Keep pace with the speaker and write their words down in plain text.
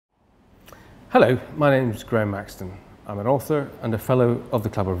Hello, my name is Graeme Maxton. I'm an author and a fellow of the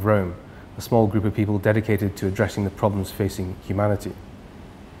Club of Rome, a small group of people dedicated to addressing the problems facing humanity.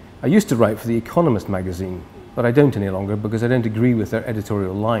 I used to write for The Economist magazine, but I don't any longer because I don't agree with their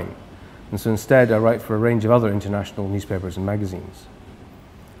editorial line, and so instead I write for a range of other international newspapers and magazines.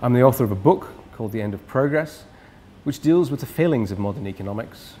 I'm the author of a book called The End of Progress, which deals with the failings of modern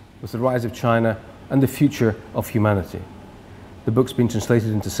economics, with the rise of China and the future of humanity. The book's been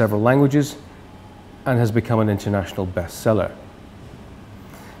translated into several languages and has become an international bestseller.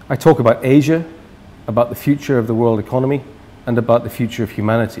 I talk about Asia, about the future of the world economy, and about the future of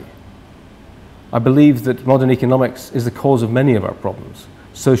humanity. I believe that modern economics is the cause of many of our problems,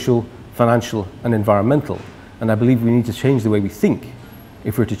 social, financial, and environmental, and I believe we need to change the way we think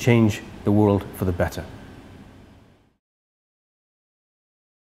if we're to change the world for the better.